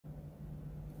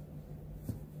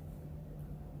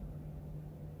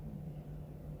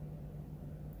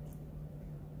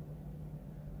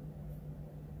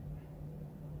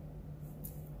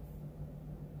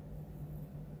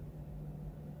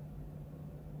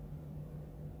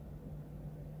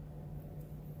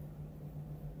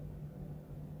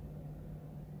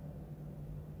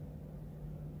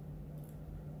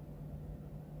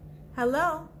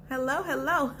Hello, hello,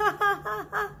 hello.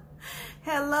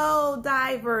 Hello,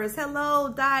 divers.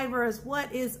 Hello, divers.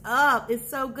 What is up? It's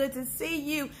so good to see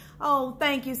you. Oh,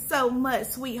 thank you so much,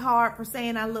 sweetheart, for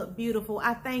saying I look beautiful.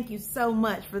 I thank you so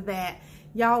much for that.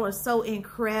 Y'all are so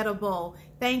incredible.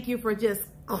 Thank you for just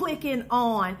clicking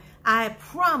on. I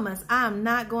promise I'm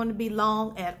not going to be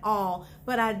long at all,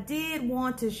 but I did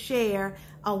want to share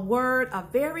a word, a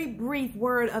very brief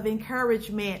word of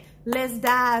encouragement. Let's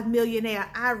dive, millionaire.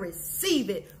 I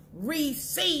receive it.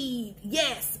 Receive.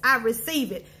 Yes, I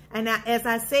receive it. And as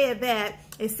I said that,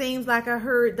 it seems like I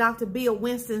heard Dr. Bill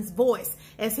Winston's voice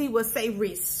as he would say,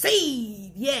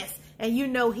 receive. Yes. And you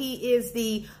know, he is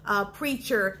the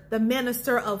preacher, the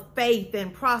minister of faith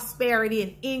and prosperity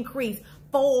and increase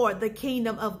for the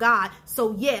kingdom of God.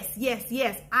 So yes, yes,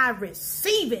 yes, I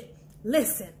receive it.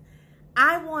 Listen,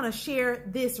 I want to share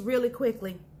this really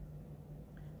quickly.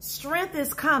 Strength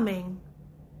is coming,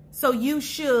 so you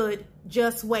should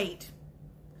just wait.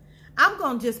 I'm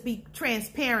going to just be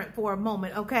transparent for a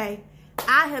moment, okay?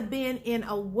 I have been in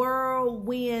a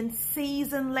whirlwind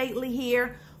season lately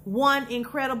here. One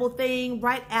incredible thing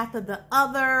right after the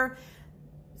other.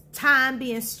 Time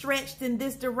being stretched in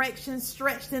this direction,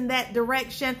 stretched in that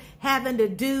direction, having to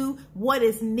do what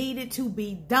is needed to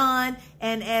be done.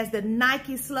 And as the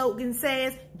Nike slogan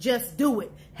says, just do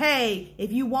it. Hey,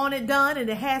 if you want it done and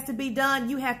it has to be done,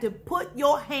 you have to put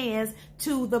your hands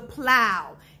to the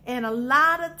plow. And a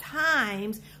lot of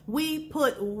times we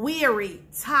put weary,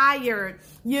 tired,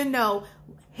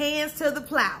 hands to the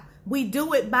plow. We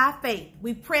do it by faith.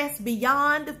 We press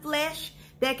beyond the flesh.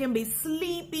 That can be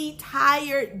sleepy,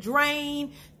 tired,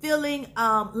 drained, feeling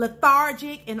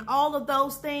lethargic and all of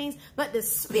those things. But the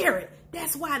spirit,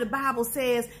 that's why the Bible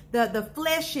says the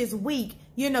flesh is weak.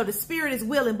 The spirit is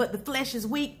willing, but the flesh is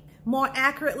weak. More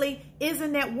accurately,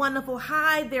 isn't that wonderful?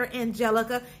 Hi there,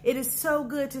 Angelica. It is so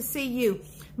good to see you.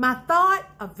 My thought,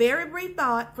 a very brief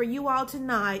thought for you all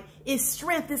tonight, is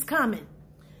strength is coming.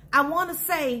 I want to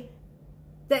say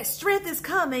that strength is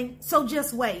coming, so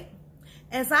just wait.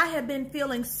 As I have been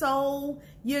feeling so,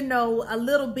 a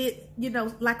little bit,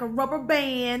 like a rubber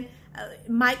band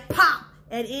might pop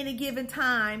at any given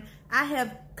time, I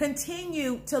have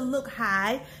continued to look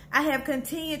high. I have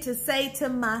continued to say to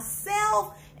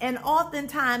myself and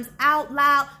oftentimes out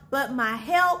loud, but my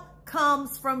help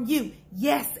comes from you.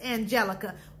 Yes,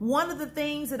 Angelica. One of the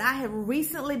things that I have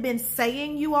recently been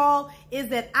saying, you all, is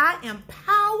that I am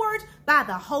powered by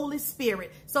the Holy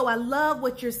Spirit. So I love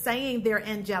what you're saying there,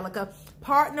 Angelica.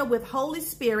 Partner with Holy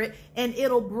Spirit and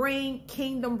it'll bring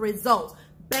kingdom results.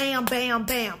 Bam, bam,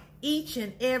 bam. Each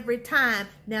and every time.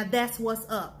 Now that's what's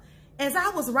up. As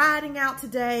I was riding out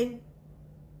today,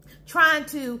 trying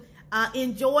to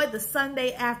enjoy the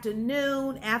Sunday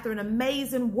afternoon after an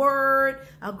amazing word,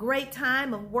 a great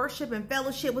time of worship and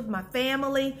fellowship with my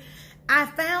family, I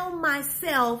found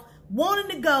myself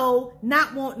wanting to go,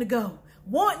 not wanting to go.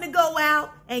 Wanting to go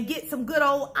out and get some good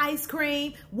old ice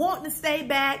cream, wanting to stay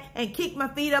back and kick my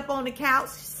feet up on the couch,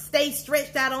 stay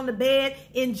stretched out on the bed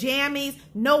in jammies,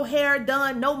 no hair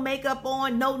done, no makeup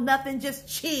on, no nothing, just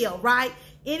chill, right?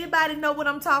 Anybody know what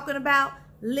I'm talking about?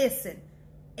 Listen.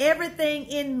 Everything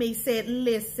in me said,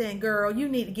 listen, girl, you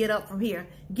need to get up from here.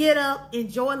 Get up,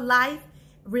 enjoy life,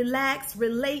 relax,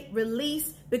 relate,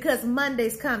 release, because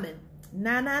Monday's coming.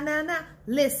 Nah.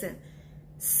 Listen,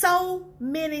 so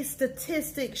many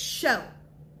statistics show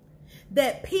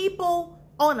that people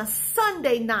on a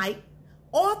Sunday night,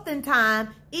 oftentimes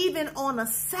even on a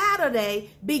Saturday,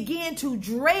 begin to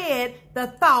dread the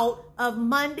thought of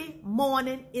Monday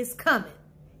morning is coming.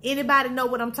 Anybody know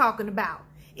what I'm talking about?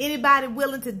 Anybody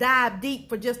willing to dive deep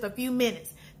for just a few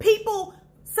minutes? People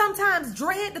sometimes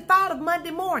dread the thought of Monday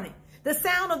morning, the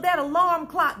sound of that alarm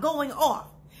clock going off,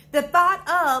 the thought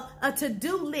of a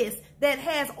to-do list that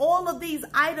has all of these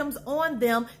items on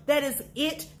them that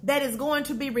is going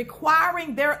to be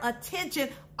requiring their attention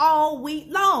all week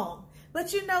long.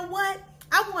 But you know what?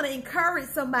 I want to encourage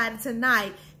somebody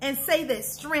tonight and say that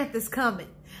strength is coming.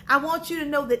 I want you to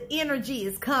know that energy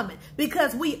is coming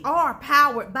because we are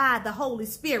powered by the Holy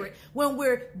Spirit when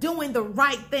we're doing the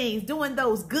right things, doing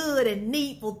those good and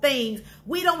needful things.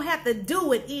 We don't have to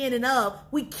do it in and of.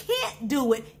 We can't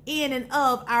do it in and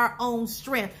of our own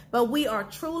strength, but we are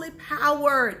truly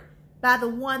powered by the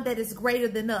one that is greater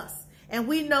than us. And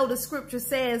we know the scripture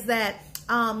says that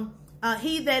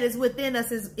he that is within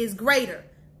us is greater.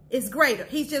 Is greater.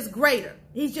 He's just greater.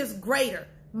 He's just greater.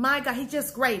 My God, he's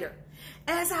just greater.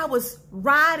 As I was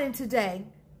riding today,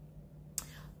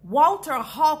 Walter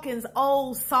Hawkins'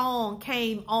 old song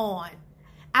came on.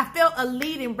 I felt a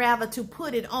leading rather to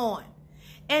put it on.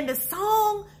 And the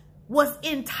song was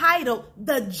entitled,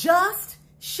 "The Just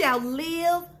shall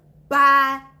live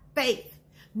by faith.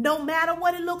 No matter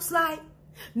what it looks like,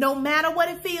 no matter what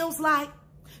it feels like,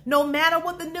 no matter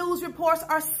what the news reports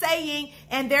are saying,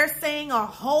 and they're saying a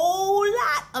whole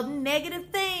lot of negative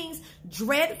things,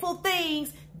 dreadful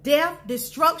things, death,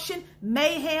 destruction,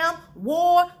 mayhem,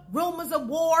 war, rumors of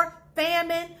war,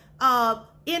 famine,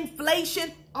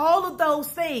 inflation, all of those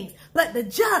things. But the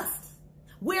just,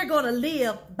 we're going to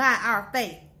live by our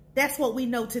faith. That's what we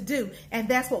know to do, and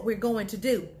that's what we're going to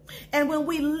do. And when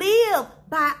we live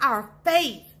by our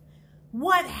faith,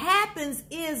 what happens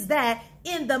is that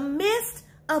in the midst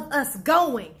of us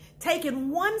taking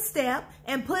one step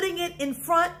and putting it in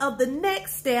front of the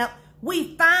next step,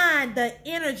 we find the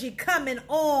energy coming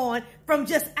on from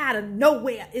just out of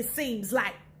nowhere, it seems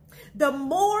like. The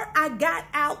more I got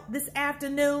out this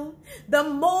afternoon, the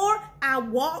more I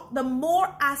walked, the more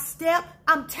I stepped,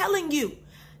 I'm telling you,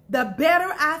 the better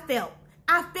I felt.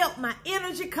 I felt my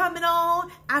energy coming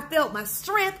on. I felt my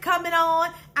strength coming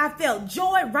on. I felt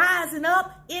joy rising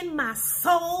up in my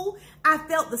soul. I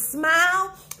felt the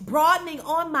smile broadening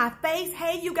on my face.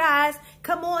 Hey, you guys,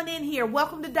 come on in here.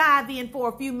 Welcome to Dive In for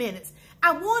a few minutes.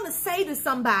 I want to say to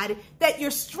somebody that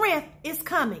your strength is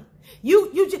coming.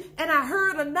 And I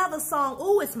heard another song.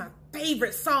 Oh, it's my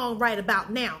favorite song right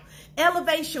about now.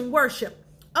 Elevation Worship.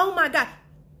 Oh my God.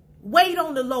 Wait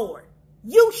on the Lord.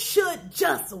 You should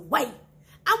just wait.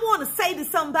 I want to say to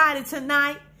somebody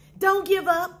tonight, don't give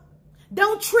up.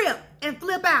 Don't trip and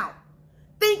flip out.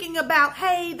 Thinking about,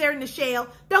 hey there, Nichelle.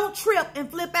 Don't trip and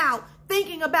flip out.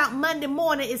 Thinking about Monday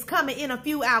morning is coming in a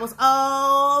few hours.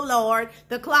 Oh, Lord,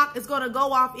 the clock is going to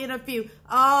go off in a few.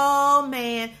 Oh,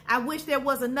 man, I wish there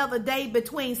was another day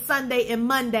between Sunday and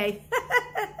Monday.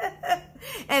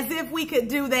 As if we could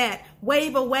do that.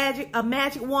 Wave a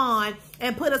magic wand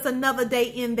and put us another day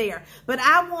in there. But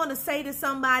I want to say to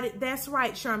somebody, that's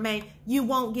right, Charmaine, you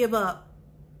won't give up.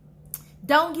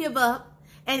 Don't give up.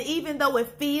 And even though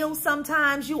it feels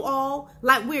sometimes, you all,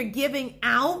 like we're giving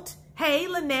out. Hey,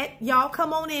 Lynette, y'all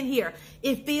come on in here.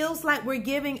 It feels like we're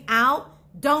giving out.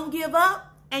 Don't give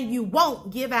up, and you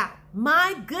won't give out.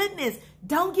 My goodness,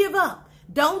 don't give up.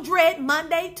 Don't dread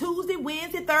Monday, Tuesday,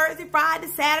 Wednesday, Thursday, Friday,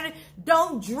 Saturday.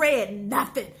 Don't dread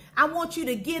nothing. I want you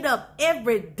to get up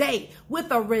every day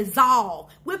with a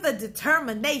resolve, with a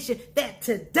determination that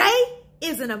today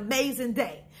is an amazing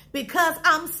day because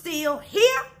I'm still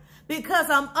here, because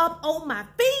I'm up on my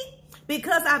feet,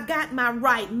 because I've got my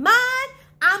right mind.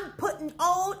 I'm putting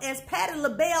on, as Patti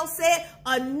LaBelle said,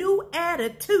 a new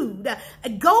attitude.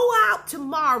 Go out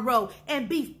tomorrow and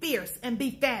be fierce and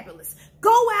be fabulous.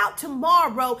 Go out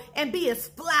tomorrow and be as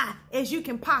fly as you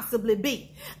can possibly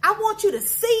be. I want you to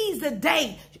seize the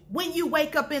day when you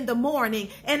wake up in the morning,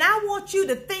 and I want you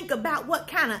to think about what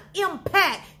kind of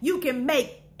impact you can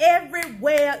make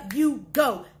everywhere you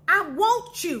go. I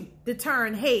want you to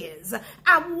turn heads.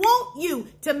 I want you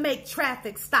to make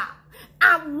traffic stop.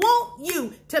 I want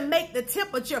you to make the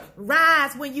temperature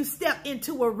rise when you step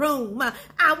into a room.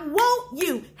 I want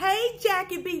you, hey,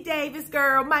 Jackie B. Davis,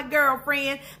 girl, my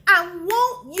girlfriend, I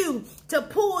want you to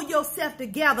pull yourself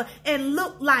together and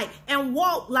look like and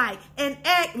walk like and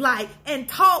act like and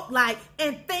talk like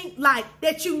and think like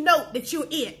that you know that you're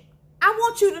it. I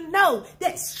want you to know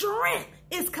that strength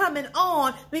is coming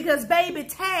on because, baby,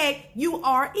 tag, you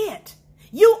are it.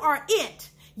 You are it.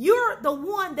 You're the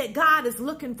one that God is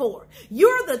looking for.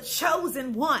 You're the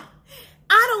chosen one.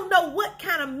 I don't know what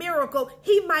kind of miracle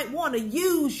he might want to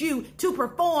use you to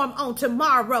perform on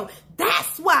tomorrow.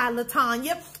 That's why,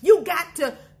 LaTanya, you got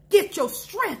to get your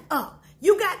strength up.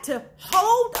 You got to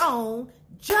hold on,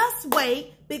 just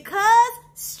wait, because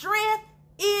strength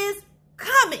is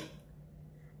coming.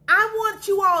 I want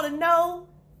you all to know,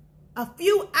 a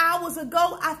few hours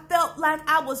ago, I felt like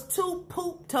I was too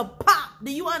pooped to pop.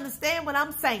 Do you understand what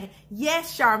I'm saying?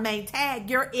 Yes, Charmaine, tag,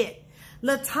 you're it.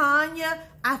 LaTanya,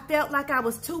 I felt like I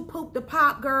was too pooped to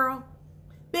pop, girl.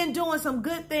 Been doing some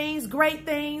good things, great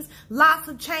things, lots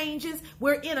of changes.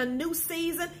 We're in a new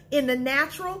season in the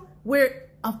natural. We're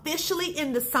officially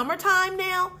in the summertime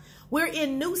now. We're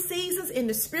in new seasons in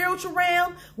the spiritual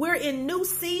realm. We're in new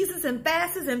seasons and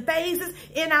facets and phases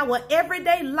in our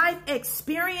everyday life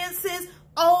experiences.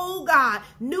 Oh God,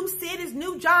 new cities,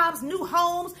 new jobs, new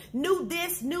homes, new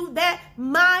this, new that.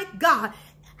 My God,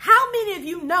 how many of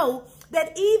you know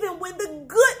that even when the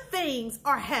good things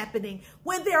are happening,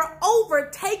 when they're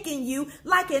overtaking you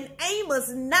like in Amos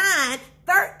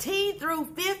 9:13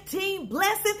 through 15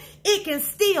 blessing, it can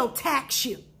still tax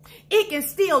you. It can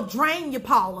still drain you,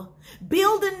 Paula.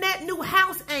 Building that new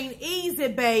house ain't easy,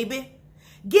 baby.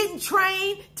 getting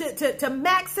trained to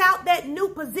max out that new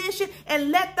position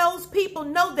and let those people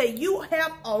know that you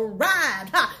have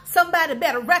arrived. Somebody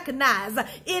better recognize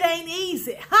it ain't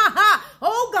easy.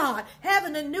 Oh God,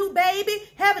 having a new baby,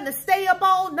 having to stay up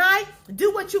all night,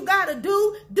 do what you got to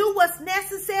do what's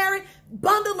necessary,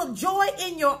 bundle of joy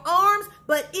in your arms,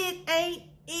 but it ain't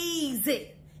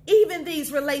easy. Even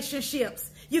these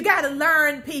relationships, you got to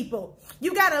learn people.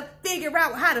 You got to figure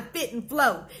out how to fit and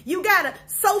flow. You got to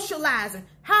socializing.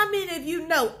 How many of you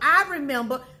know, I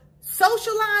remember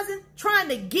socializing, trying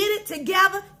to get it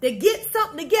together, to get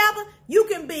something together. You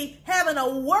can be having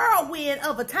a whirlwind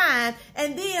of a time,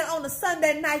 and then on a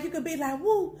Sunday night, you can be like,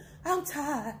 woo, I'm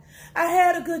tired. I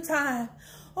had a good time.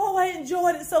 Oh, I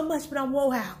enjoyed it so much, but I'm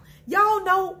wore out. Y'all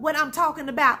know what I'm talking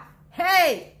about.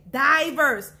 Hey,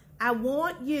 divers, I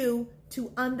want you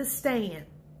to understand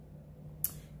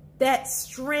that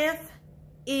strength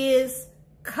is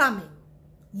coming.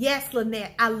 Yes,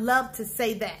 Lynette, I love to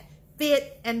say that.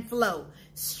 Fit and flow.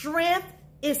 Strength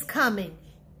is coming.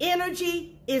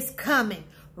 Energy is coming.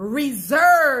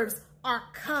 Reserves are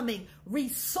coming.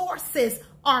 Resources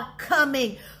are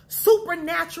coming.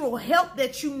 Supernatural help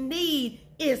that you need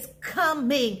is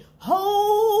coming.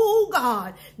 Oh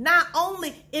God, not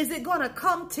only is it going to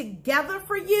come together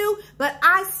for you, but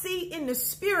I see in the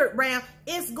spirit realm,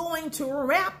 it's going to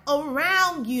wrap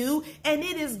around you and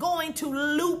it is going to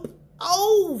loop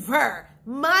over.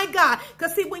 My God.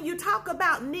 Because see, when you talk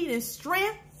about needing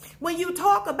strength, when you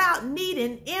talk about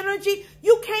needing energy,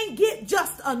 you can't get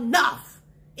just enough.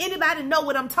 Anybody know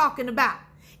what I'm talking about?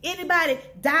 Anybody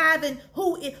diving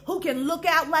who can look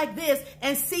out like this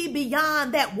and see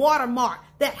beyond that watermark,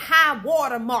 that high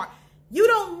watermark? You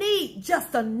don't need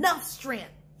just enough strength.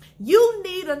 You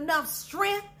need enough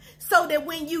strength so that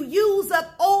when you use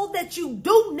up all that you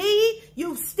do need,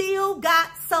 you've still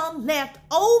got some left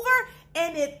over.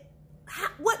 And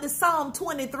what does Psalm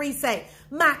 23 say?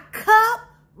 My cup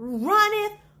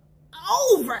runneth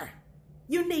over.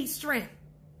 You need strength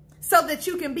so that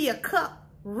you can be a cup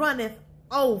runneth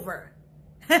over.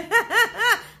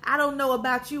 I don't know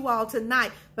about you all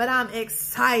tonight, but I'm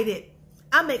excited.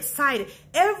 I'm excited.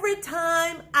 Every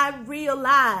time I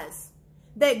realize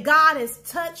that God has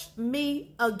touched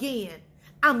me again,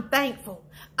 I'm thankful.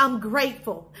 I'm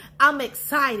grateful. I'm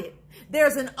excited.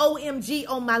 There's an OMG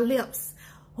on my lips.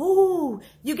 Ooh,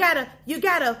 you gotta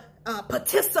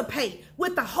participate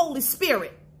with the Holy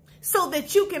Spirit so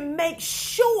that you can make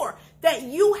sure that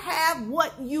you have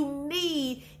what you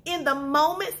need in the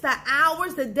moments, the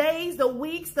hours, the days, the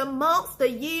weeks, the months, the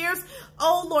years,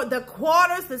 oh Lord, the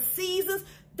quarters, the seasons,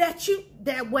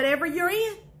 that whatever you're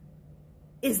in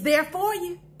is there for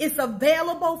you. It's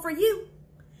available for you.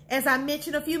 As I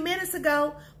mentioned a few minutes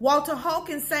ago, Walter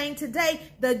Hawkins saying today,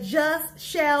 the just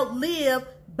shall live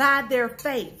by their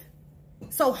faith.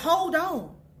 So hold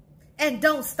on and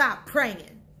don't stop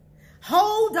praying.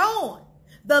 Hold on.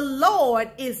 The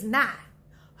Lord is nigh.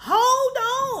 Hold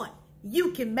on.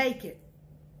 You can make it.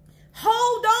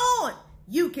 Hold on.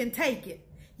 You can take it.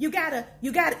 You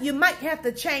might have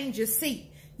to change your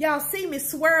seat. Y'all see me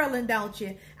swirling, don't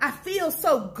you? I feel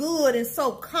so good and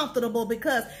so comfortable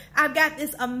because I've got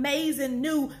this amazing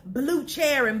new blue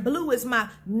chair, and blue is my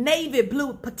navy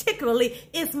blue, particularly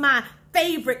it's my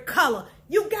favorite color.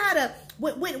 You gotta,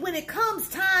 when it comes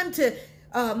time to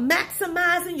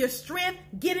maximizing your strength,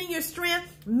 getting your strength,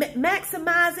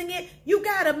 maximizing it, you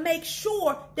got to make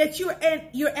sure that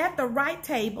you're at the right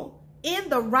table, in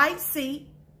the right seat,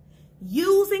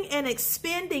 using and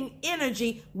expending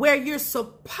energy where you're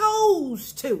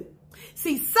supposed to.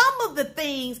 See, some of the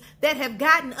things that have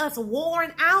gotten us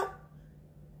worn out,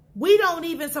 we don't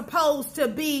even supposed to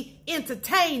be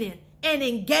entertaining and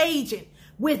engaging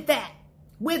with that,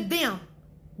 with them,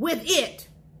 with it.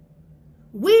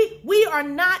 We are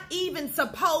not even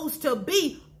supposed to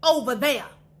be over there.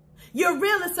 You're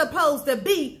really supposed to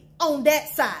be on that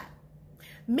side.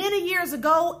 Many years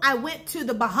ago, I went to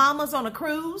the Bahamas on a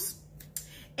cruise.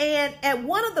 And at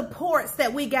one of the ports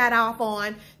that we got off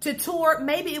on to tour,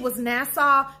 maybe it was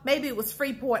Nassau, maybe it was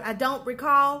Freeport, I don't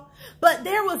recall. But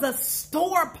there was a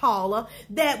store, Paula,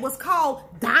 that was called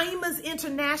Diamonds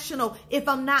International, if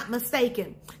I'm not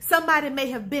mistaken. Somebody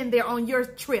may have been there on your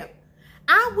trip.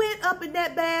 I went up in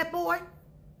that bad boy,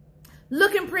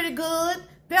 looking pretty good.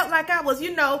 Felt like I was,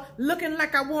 looking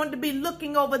like I wanted to be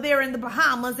looking over there in the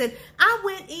Bahamas. And I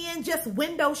went in just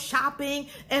window shopping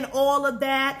and all of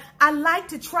that. I like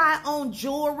to try on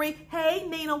jewelry. Hey,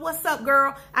 Nina, what's up,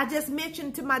 girl? I just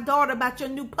mentioned to my daughter about your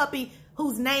new puppy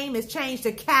whose name is changed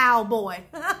to Cowboy.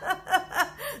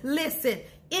 Listen,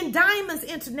 in Diamonds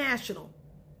International,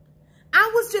 I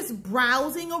was just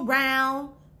browsing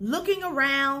around, looking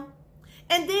around.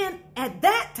 And then at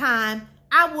that time,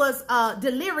 I was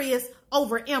delirious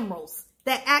over emeralds.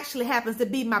 That actually happens to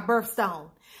be my birthstone.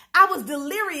 I was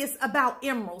delirious about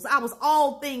emeralds. I was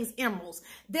all things emeralds.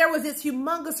 There was this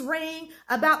humongous ring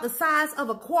about the size of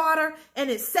a quarter, and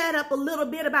it sat up a little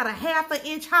bit, about a half an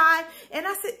inch high. And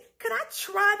I said, could I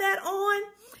try that on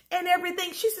and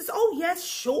everything? She says, oh, yes,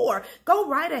 sure. Go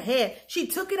right ahead. She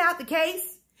took it out the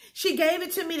case. She gave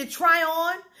it to me to try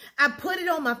on. I put it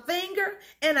on my finger,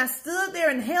 and I stood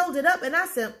there and held it up, and I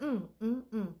said,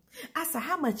 I said,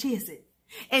 how much is it?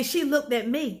 And she looked at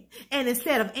me, and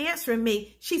instead of answering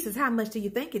me, she says, how much do you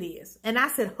think it is? And I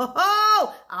said,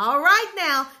 oh, all right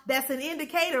now, that's an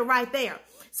indicator right there.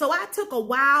 So I took a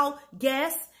wild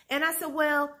guess, and I said,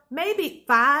 well, maybe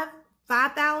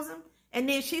 5,000. And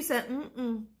then she said,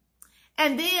 And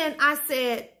then I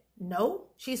said, no.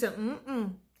 She said,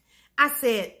 I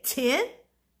said, 10,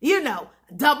 you know,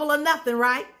 double or nothing,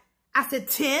 right? I said,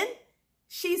 10.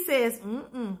 She says,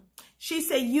 She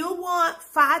said, you want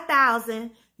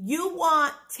 5,000, you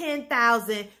want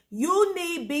 10,000, you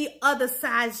need be other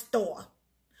side store.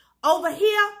 Over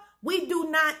here, we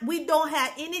don't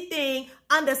have anything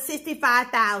under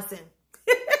 65,000.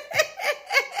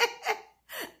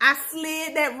 I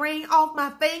slid that ring off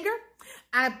my finger.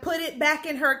 I put it back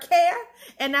in her care,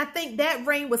 and I think that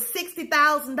ring was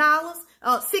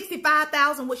 $60,000,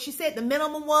 65,000, what she said the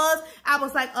minimum was. I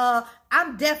was like,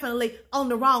 I'm definitely on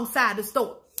the wrong side of the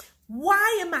store.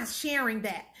 Why am I sharing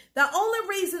that? The only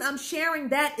reason I'm sharing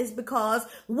that is because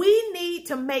we need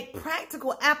to make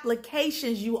practical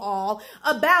applications, you all,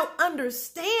 about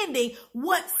understanding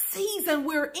what season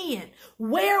we're in,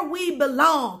 where we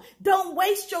belong. Don't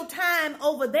waste your time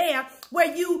over there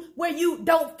where you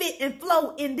don't fit and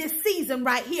flow in this season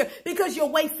right here, because you're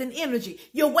wasting energy.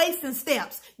 You're wasting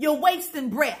steps. You're wasting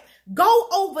breath. Go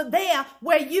over there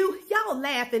where y'all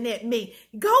laughing at me.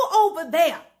 Go over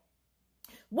there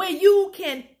where you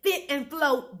can fit and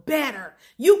flow better.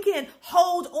 You can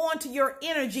hold on to your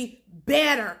energy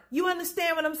better. You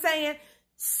understand what I'm saying?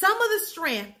 Some of the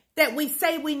strength that we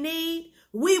say we need,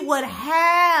 we would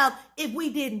have if we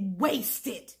didn't waste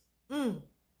it.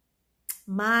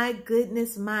 My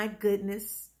goodness, my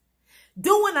goodness.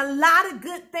 Doing a lot of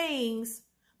good things,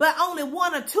 but only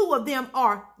one or two of them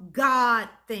are God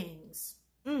things.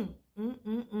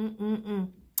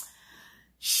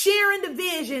 Sharing the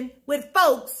vision with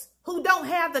folks who don't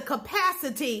have the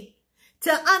capacity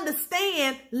to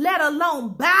understand, let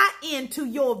alone buy into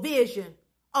your vision,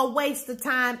 a waste of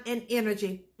time and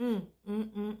energy.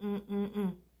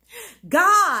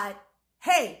 God,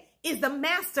 hey, is the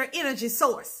master energy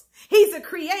source. He's the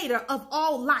creator of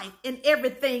all life and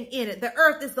everything in it. The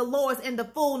earth is the Lord's and the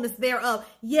fullness thereof.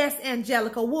 Yes,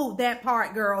 Angelica, woo, that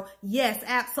part, girl. Yes,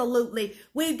 absolutely.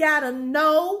 We got to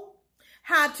know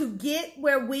how to get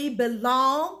where we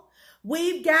belong.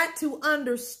 We've got to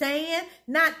understand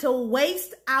not to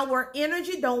waste our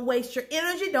energy. Don't waste your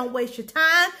energy. Don't waste your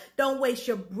time. Don't waste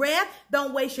your breath.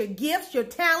 Don't waste your gifts, your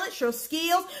talents, your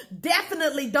skills.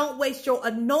 Definitely don't waste your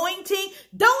anointing.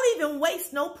 Don't even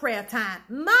waste no prayer time.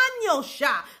 Manyo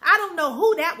sha. I don't know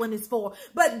who that one is for,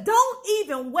 but don't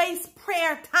even waste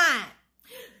prayer time.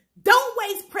 Don't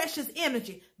waste precious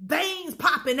energy, veins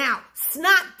popping out,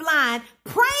 snot flying,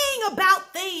 praying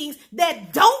about things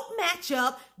that don't match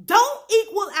up, don't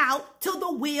equal out to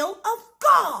the will of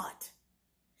God.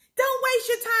 Don't waste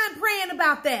your time praying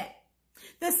about that.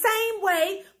 The same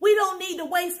way we don't need to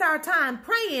waste our time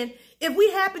praying if we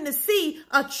happen to see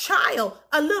a child,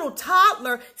 a little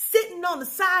toddler sitting on the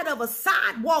side of a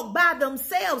sidewalk by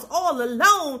themselves all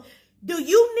alone. Do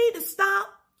you need to stop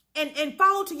and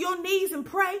fall to your knees and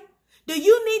pray? Do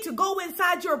you need to go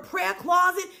inside your prayer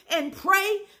closet and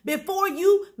pray before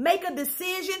you make a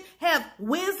decision? Have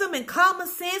wisdom and common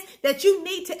sense that you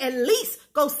need to at least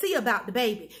go see about the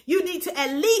baby. You need to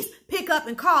at least pick up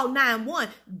and call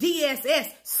 911,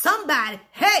 DSS, somebody.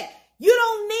 Hey, you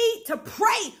don't need to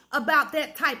pray about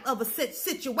that type of a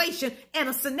situation and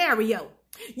a scenario.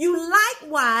 You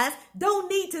likewise don't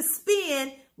need to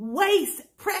waste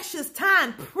precious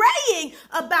time praying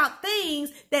about things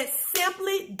that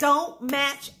simply don't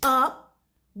match up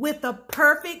with the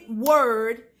perfect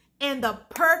word and the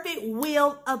perfect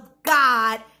will of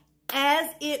God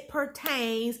as it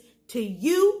pertains to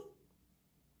you,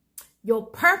 your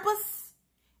purpose,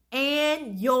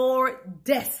 and your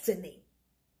destiny.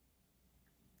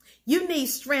 You need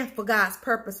strength for God's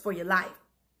purpose for your life.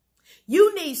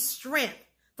 You need strength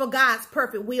for God's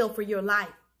perfect will for your life.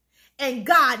 And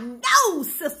God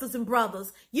knows, sisters and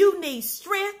brothers, you need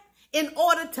strength in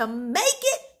order to make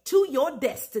it to your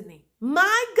destiny.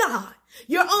 My God,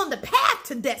 you're on the path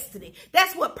to destiny.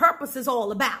 That's what purpose is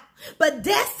all about. But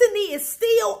destiny is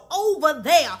still over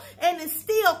there and is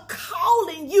still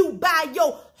calling you by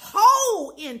your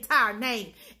whole entire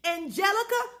name.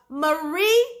 Angelica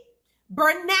Marie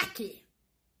Bernanke,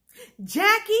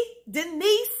 Jackie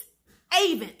Denise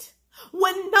Avent,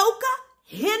 Winoka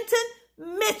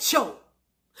Hinton Mitchell,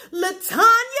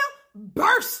 Latanya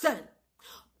Burston,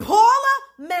 Paula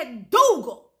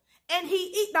McDougall. And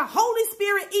the Holy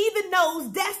Spirit even knows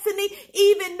destiny,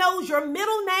 even knows your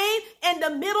middle name and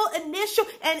the middle initial,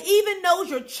 and even knows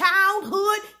your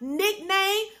childhood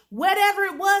nickname, whatever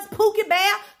it was, Pookie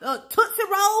Bear, Tootsie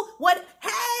Roll, what?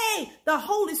 Hey, the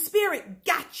Holy Spirit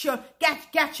got your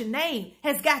name,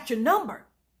 has got your number,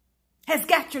 has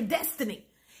got your destiny.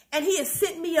 And he has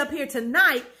sent me up here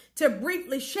tonight to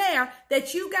briefly share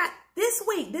that you got this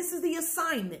week. This is the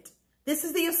assignment. This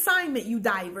is the assignment, you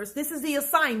divers. This is the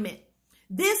assignment.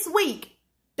 This week,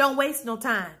 don't waste no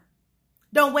time.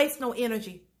 Don't waste no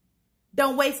energy.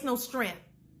 Don't waste no strength.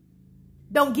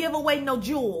 Don't give away no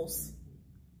jewels.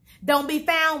 Don't be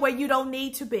found where you don't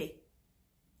need to be.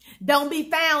 Don't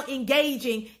be found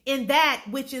engaging in that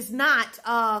which is not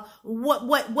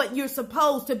what you're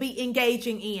supposed to be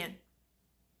engaging in.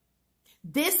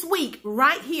 This week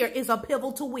right here is a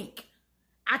pivotal week.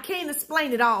 I can't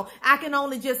explain it all. I can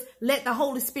only just let the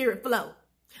Holy Spirit flow.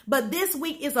 But this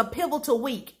week is a pivotal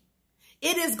week.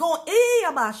 It is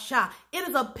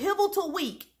a pivotal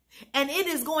week, and it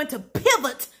is going to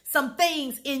pivot some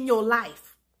things in your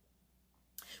life.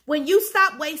 When you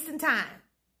stop wasting time,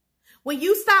 when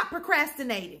you stop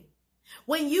procrastinating,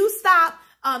 when you stop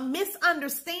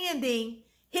misunderstanding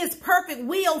his perfect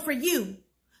will for you,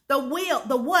 the will,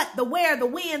 the what, the where, the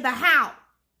when, the how,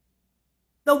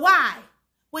 the why.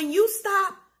 When you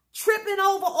stop tripping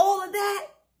over all of that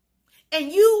and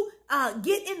you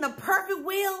get in the perfect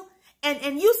will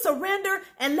and you surrender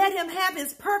and let him have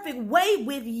his perfect way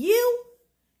with you,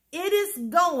 it is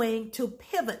going to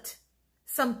pivot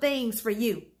some things for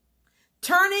you.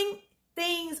 Turning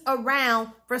things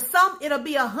around. For some, it'll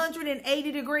be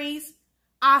 180 degrees.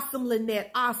 Awesome, Lynette.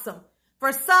 Awesome.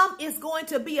 For some, it's going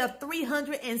to be a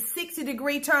 360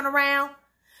 degree turnaround.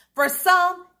 For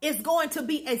some, it's going to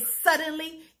be a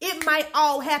suddenly. It might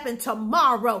all happen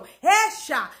tomorrow.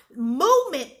 Headshot.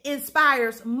 Movement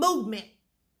inspires movement.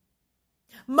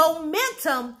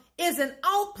 Momentum is an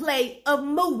outplay of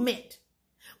movement.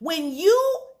 When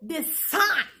you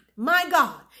decide, my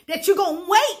God, that you're going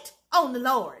to wait on the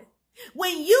Lord.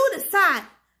 When you decide,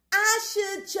 I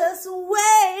should just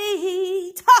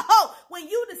wait. When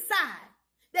you decide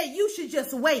that you should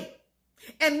just wait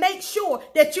and make sure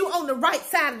that you're on the right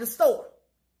side of the store.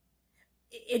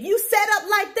 If you set up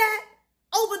like that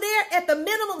over there at the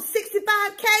minimum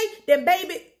 65K, then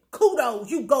baby, kudos,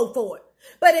 you go for it.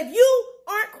 But if you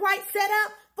aren't quite set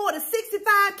up for the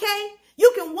 65K,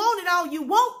 you can want it all you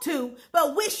want to,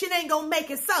 but wish it ain't gonna make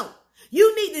it so.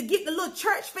 You need to get the little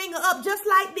church finger up just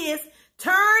like this,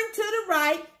 turn to the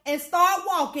right, and start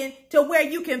walking to where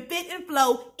you can fit and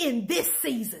flow in this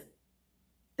season.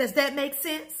 Does that make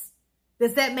sense?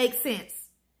 Does that make sense?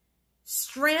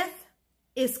 Strength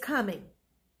is coming.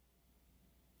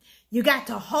 You got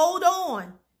to hold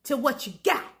on to what you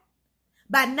got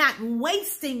by not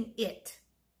wasting it.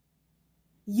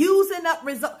 Using up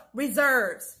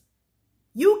reserves.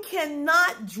 You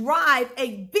cannot drive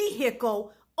a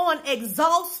vehicle on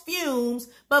exhaust fumes,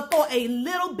 but for a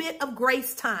little bit of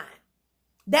grace time.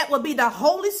 That would be the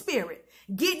Holy Spirit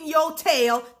getting your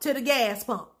tail to the gas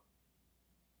pump.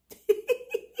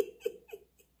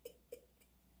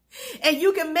 And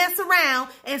you can mess around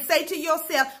and say to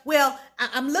yourself, well,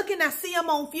 I'm looking, I see I'm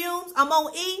on fumes, I'm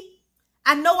on E.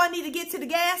 I know I need to get to the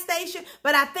gas station,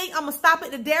 but I think I'm going to stop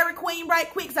at the Dairy Queen right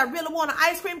quick because I really want an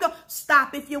ice cream cone.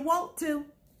 Stop if you want to.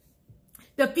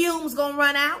 The fume's going to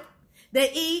run out.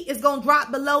 The E is going to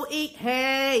drop below E.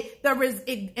 Hey,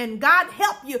 and God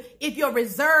help you if your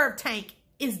reserve tank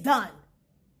is done.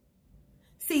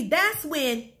 See, that's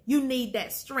when you need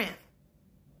that strength.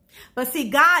 But see,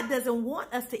 God doesn't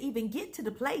want us to even get to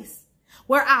the place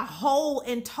where our whole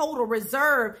and total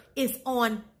reserve is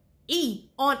on E,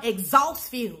 on exhaust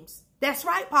fumes. That's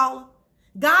right, Paula.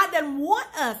 God doesn't want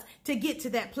us to get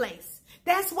to that place.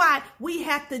 That's why we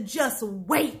have to just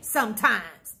wait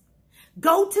sometimes.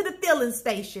 Go to the filling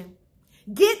station.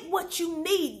 Get what you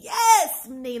need. Yes,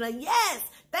 Nina. Yes.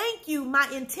 Thank you, my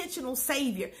intentional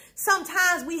Savior.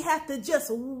 Sometimes we have to just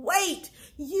wait.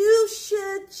 You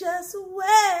should just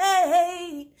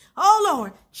wait. Oh,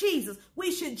 Lord, Jesus, we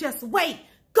should just wait.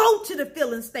 Go to the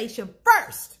filling station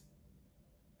first.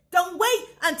 Don't wait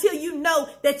until you know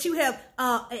that you have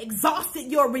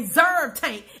exhausted your reserve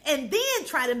tank and then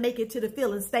try to make it to the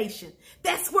filling station.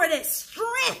 That's where that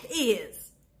strength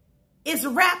is. It's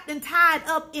wrapped and tied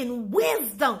up in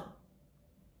wisdom.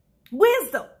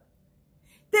 Wisdom.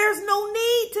 There's no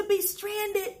need to be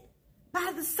stranded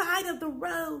by the side of the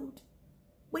road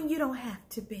when you don't have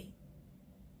to be.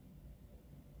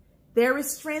 There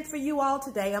is strength for you all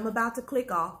today. I'm about to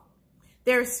click off.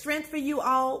 There is strength for you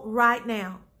all right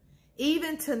now.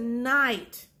 Even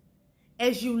tonight,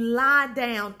 as you lie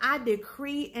down, I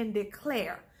decree and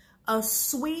declare a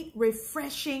sweet,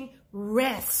 refreshing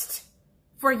rest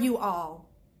for you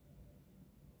all.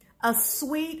 A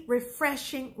sweet,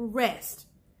 refreshing rest.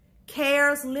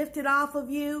 Cares lifted off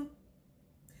of you.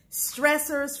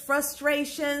 Stressors,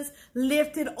 frustrations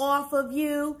lifted off of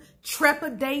you.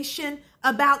 Trepidation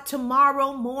about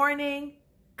tomorrow morning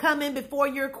coming before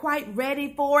you're quite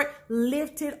ready for it,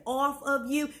 lifted off of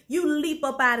you. You leap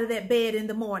up out of that bed in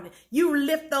the morning. You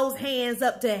lift those hands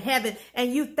up to heaven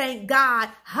and you thank God,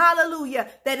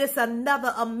 hallelujah, that it's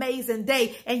another amazing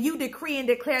day. And you decree and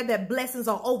declare that blessings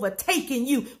are overtaking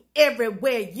you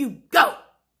everywhere you go.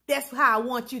 That's how I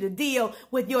want you to deal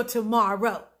with your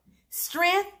tomorrow.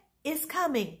 Strength is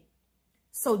coming.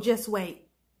 So just wait.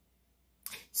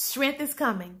 Strength is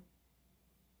coming.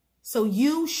 So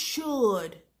you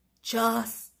should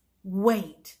just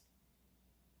wait.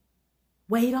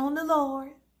 Wait on the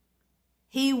Lord.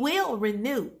 He will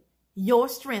renew your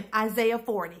strength. Isaiah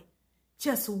 40.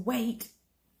 Just wait.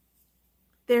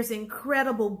 There's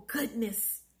incredible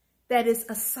goodness that is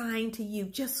assigned to you.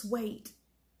 Just wait.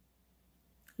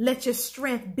 Let your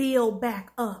strength build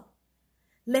back up.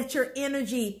 Let your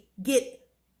energy get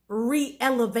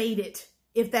re-elevated,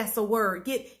 if that's a word.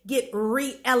 Get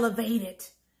re-elevated.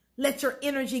 Let your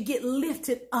energy get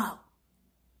lifted up.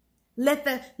 Let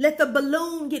the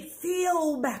balloon get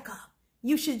filled back up.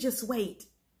 You should just wait.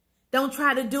 Don't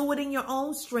try to do it in your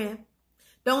own strength.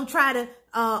 Don't try to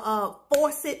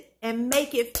force it and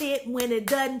make it fit when it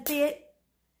doesn't fit.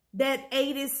 That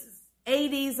 80s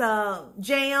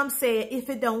jam said, if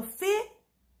it don't fit,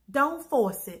 don't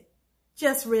force it.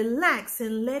 Just relax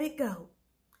and let it go.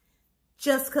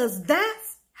 Just because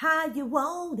that's how you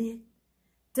want it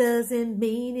doesn't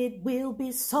mean it will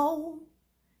be so.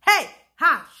 Hey,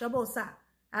 ha, shabosa.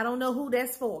 I don't know who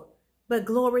that's for, but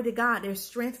glory to God, there's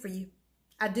strength for you.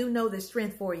 I do know there's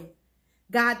strength for you.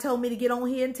 God told me to get on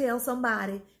here and tell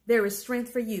somebody there is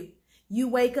strength for you. You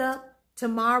wake up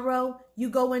tomorrow, you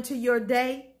go into your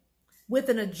day with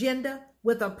an agenda,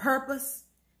 with a purpose,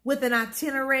 with an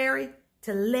itinerary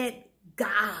to let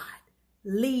God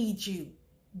lead you,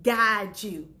 guide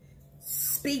you,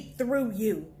 speak through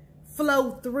you,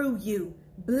 flow through you,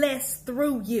 bless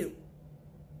through you,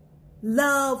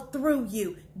 love through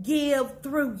you, give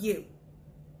through you.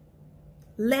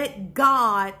 Let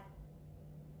God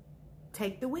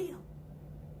take the wheel.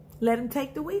 Let him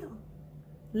take the wheel.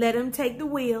 Let him take the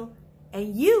wheel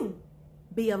and you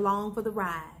be along for the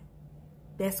ride.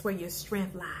 That's where your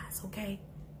strength lies, okay?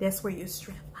 That's where your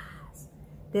strength lies.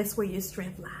 That's where your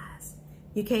strength lies.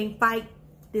 You can't fight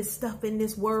this stuff in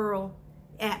this world,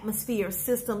 atmosphere,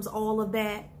 systems, all of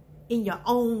that in your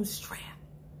own strength.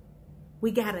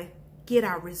 We got to get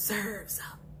our reserves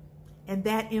up. And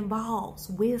that involves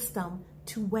wisdom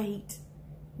to wait.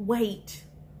 Wait.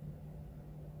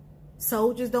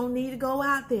 Soldiers don't need to go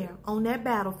out there on that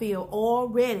battlefield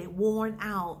already worn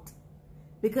out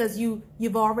because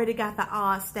you've already got the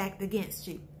odds stacked against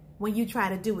you when you try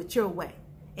to do it your way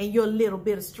and your little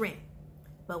bit of strength.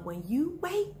 But when you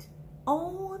wait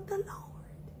on the Lord,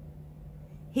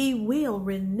 he will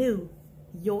renew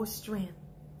your strength.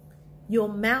 You'll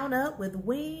mount up with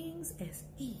wings as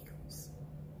eagles.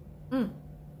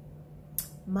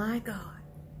 My God.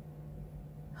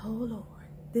 Oh, Lord,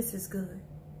 this is good.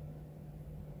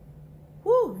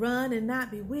 Woo, run and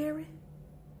not be weary.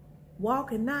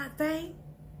 Walk and not faint.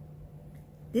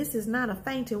 This is not a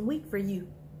fainting week for you.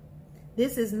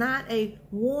 This is not a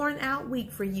worn out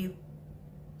week for you.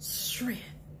 Strength,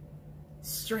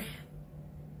 strength,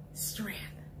 strength,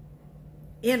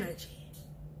 energy,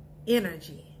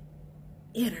 energy,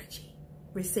 energy.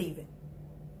 Receive it.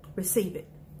 Receive it.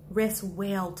 Rest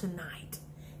well tonight.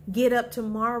 Get up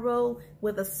tomorrow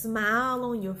with a smile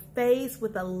on your face,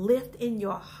 with a lift in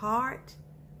your heart.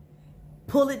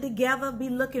 Pull it together. Be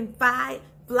looking fly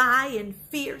and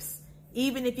fierce.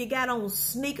 Even if you got on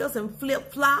sneakers and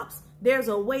flip-flops, there's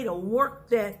a way to work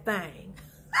that thing.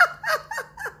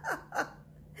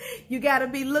 You got to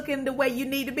be looking the way you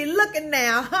need to be looking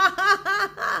now.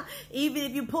 Even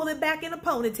if you pull it back in a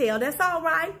ponytail, that's all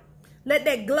right. Let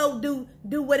that glow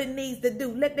do what it needs to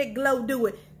do. Let that glow do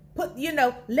it. Put,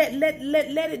 let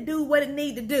it do what it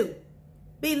need to do.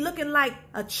 Be looking like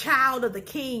a child of the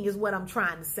king is what I'm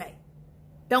trying to say.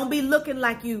 Don't be looking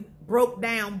like you broke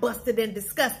down, busted, and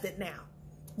disgusted now.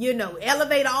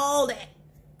 Elevate all that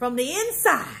from the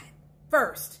inside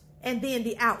first and then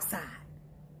the outside.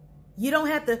 You don't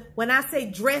have to, when I say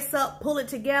dress up, pull it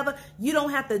together, you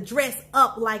don't have to dress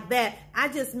up like that. I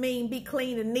just mean be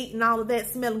clean and neat and all of that,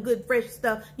 smelling good, fresh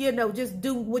stuff. Just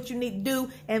do what you need to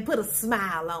do and put a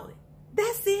smile on it.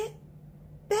 That's it.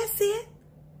 That's it.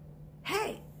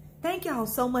 Hey, thank y'all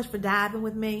so much for diving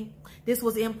with me. This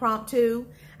was impromptu.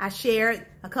 I shared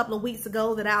a couple of weeks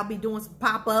ago that I'll be doing some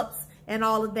pop-ups and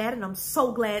all of that. And I'm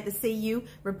so glad to see you.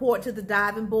 Report to the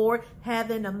diving board.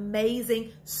 Have an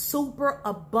amazing, super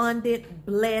abundant,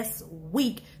 blessed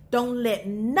week. Don't let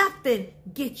nothing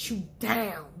get you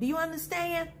down. Do you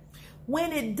understand?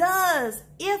 When it does,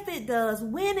 if it does,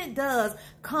 when it does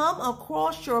come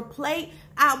across your plate,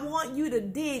 I want you to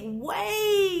dig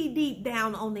way deep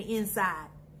down on the inside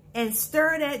and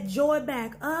stir that joy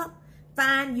back up.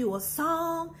 Find you a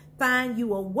song, find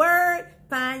you a word,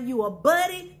 find you a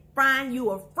buddy, find you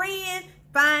a friend,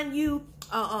 find you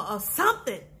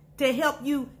something to help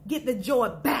you get the joy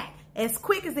back. As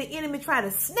quick as the enemy try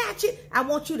to snatch it, I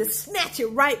want you to snatch it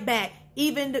right back,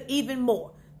 even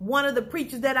more. One of the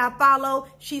preachers that I follow,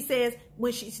 she says,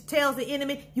 when she tells the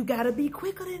enemy, you got to be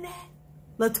quicker than that.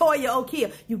 Latoya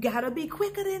O'Keefe, you got to be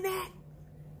quicker than that.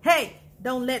 Hey,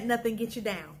 don't let nothing get you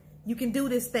down. You can do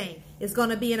this thing. It's going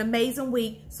to be an amazing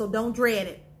week, so don't dread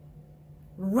it.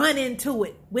 Run into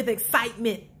it with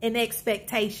excitement and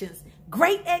expectations.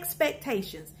 Great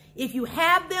expectations. If you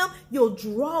have them, you'll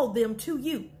draw them to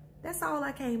you. That's all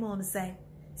I came on to say.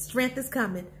 Strength is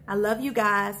coming. I love you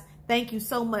guys. Thank you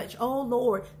so much. Oh,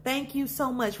 Lord. Thank you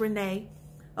so much, Renee.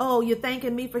 Oh, you're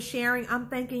thanking me for sharing. I'm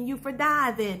thanking you for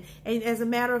diving. And as a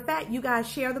matter of fact, you guys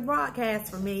share the broadcast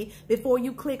for me before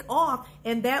you click off.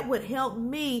 And that would help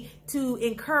me to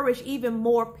encourage even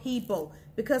more people.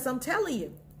 Because I'm telling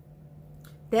you,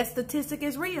 that statistic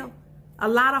is real. A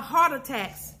lot of heart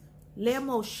attacks.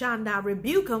 Lemo Shanda,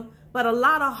 rebuke them. But a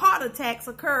lot of heart attacks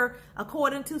occur,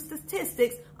 according to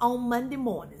statistics, on Monday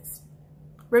mornings.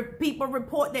 People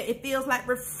report that it feels like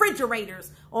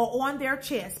refrigerators are on their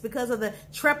chest because of the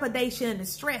trepidation and the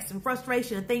stress and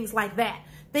frustration and things like that.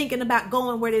 Thinking about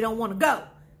going where they don't want to go.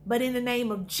 But in the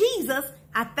name of Jesus,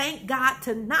 I thank God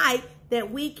tonight that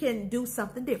we can do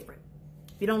something different.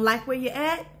 If you don't like where you're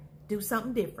at, do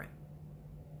something different.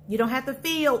 You don't have to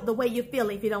feel the way you're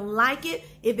feeling. If you don't like it,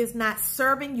 if it's not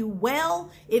serving you well,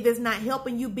 if it's not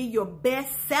helping you be your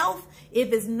best self,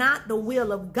 if it's not the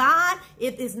will of God,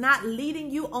 if it's not leading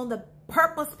you on the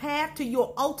purpose path to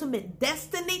your ultimate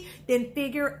destiny, then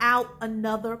figure out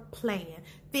another plan.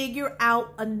 Figure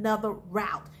out another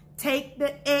route. Take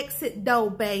the exit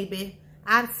door, baby.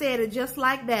 I said it just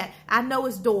like that. I know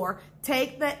it's door.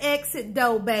 Take the exit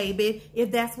door, baby,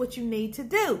 if that's what you need to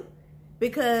do.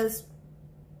 Because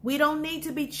we don't need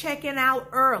to be checking out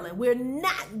early. We're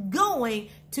not going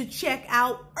to check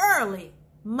out early,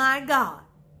 my God,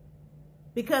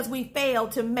 because we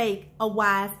failed to make a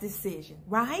wise decision,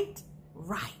 right?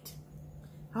 Right.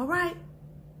 All right.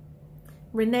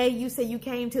 Renee, you said you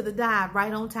came to the dive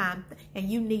right on time and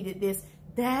you needed this.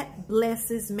 That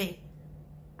blesses me.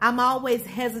 I'm always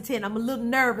hesitant. I'm a little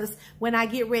nervous when I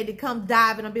get ready to come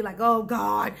diving. I'll be like, oh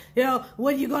God,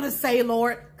 what are you going to say,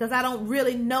 Lord? Because I don't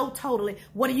really know totally.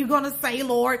 What are you going to say,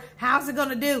 Lord? How's it going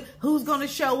to do? Who's going to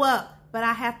show up? But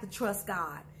I have to trust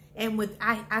God. And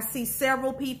I see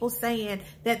several people saying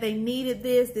that they needed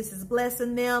this. This is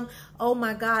blessing them. Oh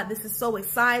my God, this is so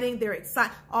exciting. They're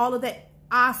excited. All of that.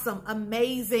 Awesome.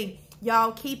 Amazing.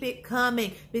 Y'all keep it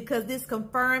coming because this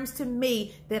confirms to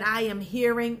me that I am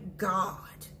hearing God.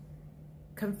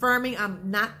 Confirming I'm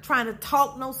not trying to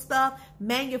talk no stuff,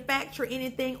 manufacture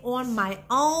anything on my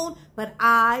own, but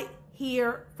I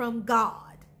hear from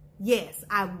God. Yes,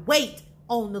 I wait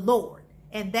on the Lord.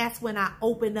 And that's when I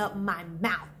open up my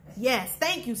mouth. Yes,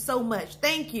 thank you so much.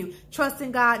 Thank you.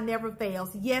 Trusting God never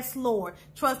fails. Yes, Lord.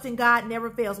 Trusting God never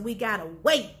fails. We got to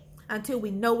wait until we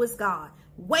know it's God.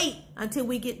 Wait until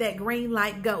we get that green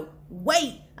light go.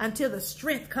 Wait until the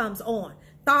strength comes on.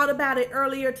 Thought about it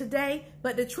earlier today,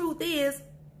 but the truth is,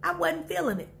 I wasn't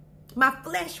feeling it. My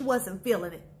flesh wasn't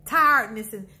feeling it.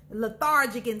 Tiredness and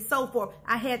lethargic and so forth.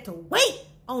 I had to wait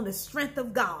on the strength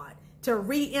of God to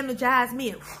re-energize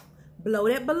me and blow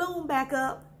that balloon back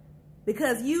up.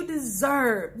 Because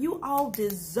you all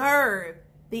deserve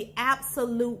the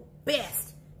absolute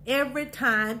best every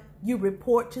time you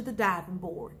report to the diving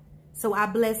board. So I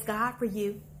bless God for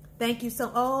you. Thank you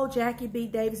so. Oh, Jackie B.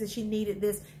 Davis, she needed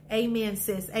this. Amen,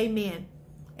 sis. Amen.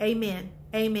 Amen.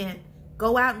 Amen.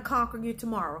 Go out and conquer your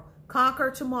tomorrow.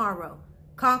 Conquer tomorrow.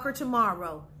 Conquer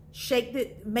tomorrow. Make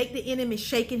the enemy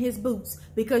shaking his boots,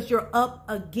 because you're up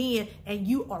again and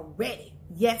you are ready.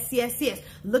 Yes, yes, yes.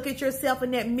 Look at yourself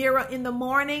in that mirror in the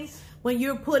morning when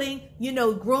you're putting,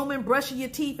 grooming, brushing your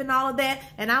teeth and all of that.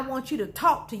 And I want you to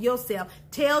talk to yourself.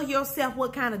 Tell yourself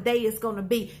what kind of day it's going to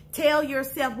be. Tell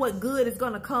yourself what good is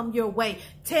going to come your way.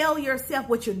 Tell yourself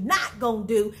what you're not going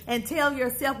to do, and tell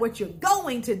yourself what you're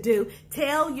going to do.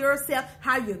 Tell yourself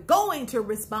how you're going to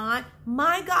respond.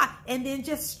 My God. And then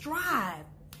just strive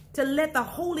to let the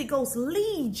Holy Ghost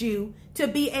lead you to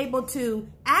be able to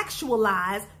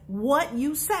actualize what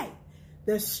you say.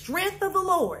 The strength of the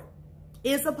Lord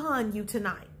is upon you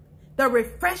tonight. The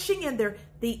refreshing and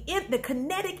the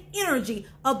kinetic energy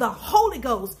of the Holy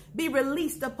Ghost be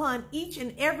released upon each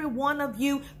and every one of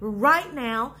you right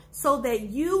now, so that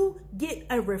you get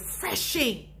a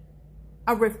refreshing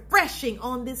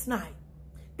on this night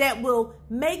that will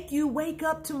make you wake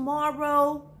up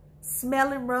tomorrow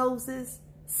smelling roses,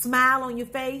 smile on your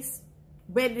face,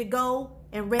 ready to go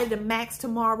and ready to max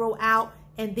tomorrow out,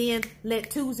 and then let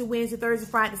Tuesday, Wednesday, Thursday,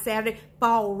 Friday, Saturday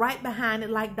fall right behind it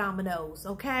like dominoes,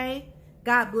 okay?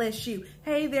 God bless you.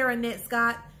 Hey there, Annette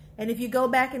Scott. And if you go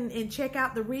back and check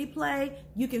out the replay,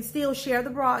 you can still share the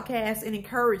broadcast and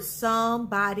encourage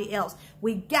somebody else.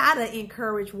 We gotta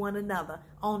encourage one another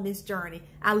on this journey.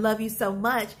 I love you so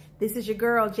much. This is your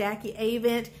girl,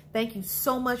 JackieDAvent. Thank you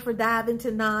so much for diving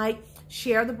tonight.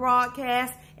 Share the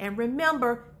broadcast. And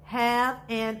remember, have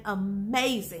an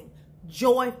amazing,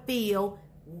 joy-filled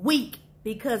week,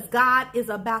 because God is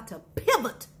about to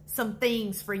pivot some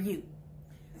things for you.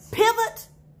 Pivot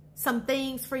some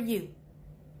things for you.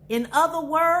 In other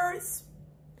words,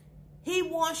 he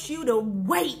wants you to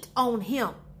wait on him.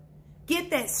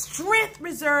 Get that strength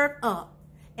reserve up.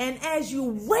 And as you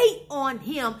wait on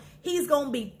him, he's going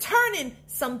to be turning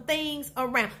some things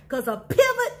around. Because a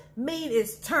pivot means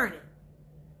it's turning.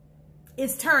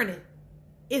 It's turning.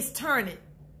 It's turning.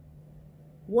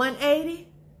 180,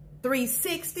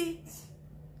 360.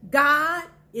 God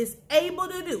is able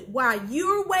to do. While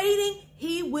you're waiting,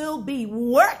 he will be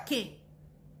working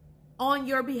on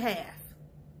your behalf.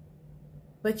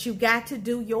 But you got to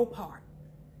do your part.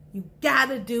 You got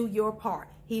to do your part.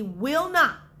 He will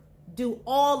not do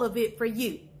all of it for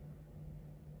you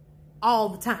all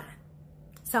the time.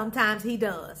 Sometimes he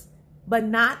does, but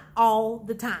not all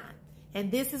the time.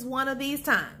 And this is one of these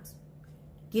times.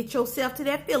 Get yourself to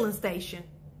that filling station.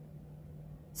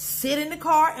 Sit in the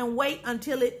car and wait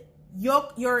until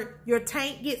your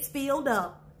tank gets filled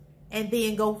up, and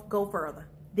then go further.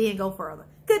 Then go further.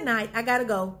 Good night. I gotta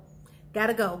go.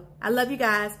 Gotta go. I love you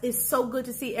guys. It's so good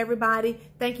to see everybody.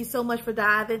 Thank you so much for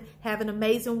diving. Have an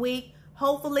amazing week.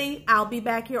 Hopefully, I'll be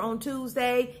back here on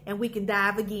Tuesday and we can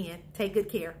dive again. Take good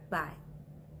care. Bye.